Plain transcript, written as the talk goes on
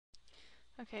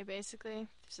Okay, basically,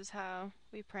 this is how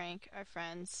we prank our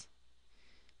friends.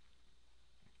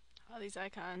 All these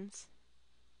icons.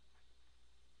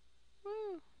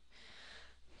 Woo!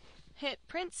 Hit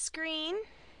print screen.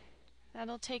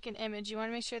 That'll take an image. You want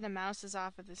to make sure the mouse is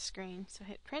off of the screen. So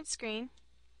hit print screen.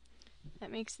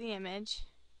 That makes the image.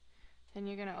 Then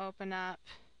you're going to open up.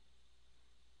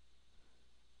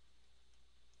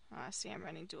 Oh, see, I'm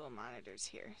running dual monitors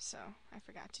here, so I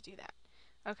forgot to do that.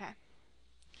 Okay.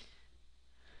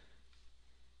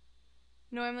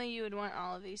 Normally you would want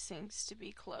all of these things to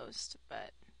be closed,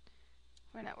 but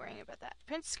we're not worrying about that.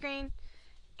 Print screen,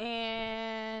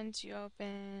 and you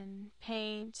open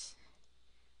Paint,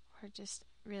 or just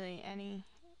really any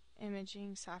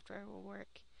imaging software will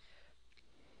work.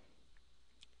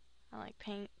 I like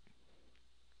Paint.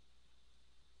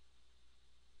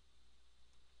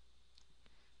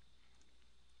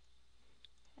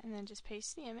 And then just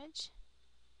paste the image.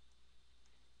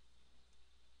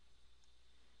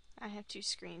 I have two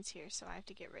screens here, so I have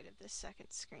to get rid of this second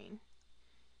screen.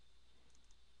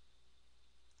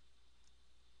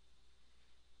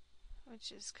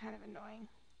 Which is kind of annoying.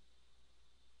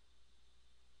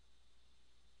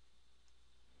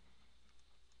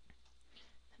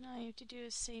 Then all you have to do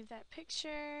is save that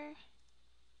picture.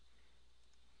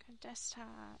 Go to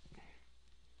desktop.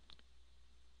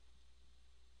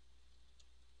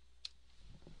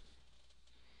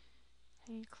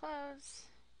 And you close.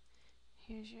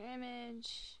 Here's your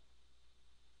image.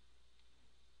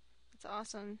 It's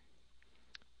awesome.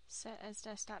 Set as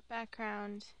desktop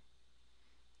background.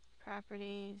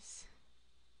 Properties.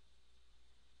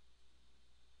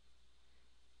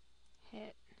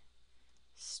 Hit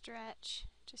stretch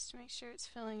just to make sure it's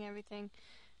filling everything.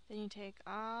 Then you take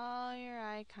all your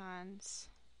icons.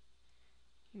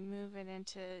 You move it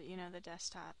into, the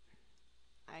desktop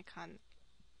icon.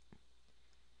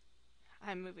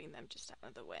 I'm moving them just out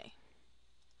of the way.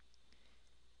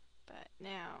 But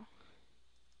now,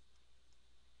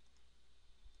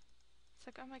 it's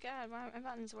like, oh my god, why aren't my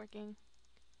buttons working?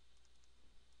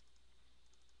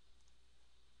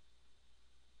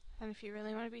 And if you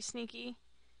really want to be sneaky,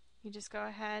 you just go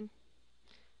ahead,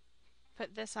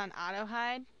 put this on auto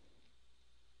hide,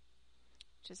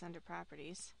 which is under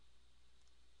properties.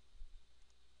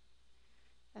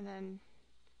 And then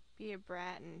be a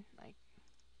brat and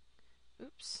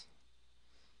oops,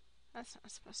 that's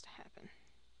not supposed to happen.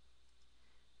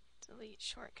 Delete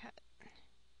shortcut.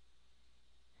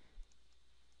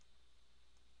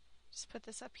 Just put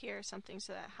this up here or something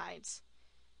so that hides.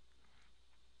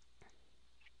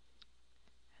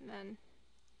 And then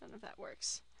none of that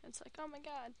works. It's like, oh my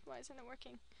god, why isn't it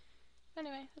working?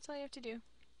 Anyway, that's all you have to do.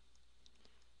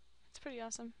 It's pretty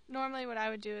awesome. Normally what I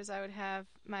would do is I would have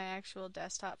my actual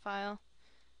desktop file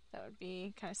that would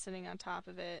be kind of sitting on top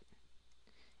of it.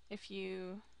 If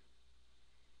you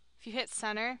hit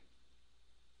center,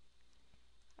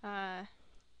 that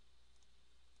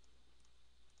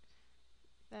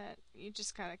you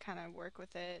just gotta kind of work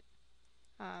with it.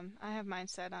 I have mine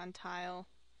set on tile,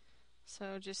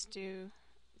 so just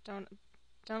don't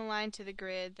align to the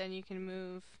grid. Then you can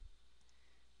move,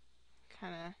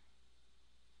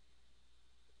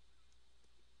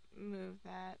 move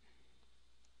that.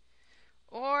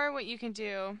 Or what you can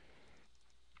do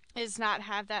is not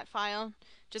have that file,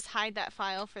 just hide that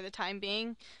file for the time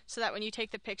being, so that when you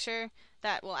take the picture,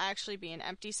 that will actually be an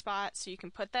empty spot, so you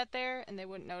can put that there and they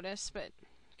wouldn't notice, but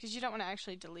because you don't want to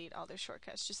actually delete all their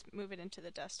shortcuts, just move it into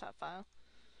the desktop file.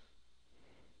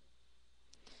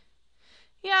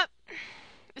 Yep,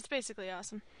 it's basically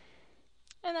awesome.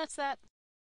 And that's that.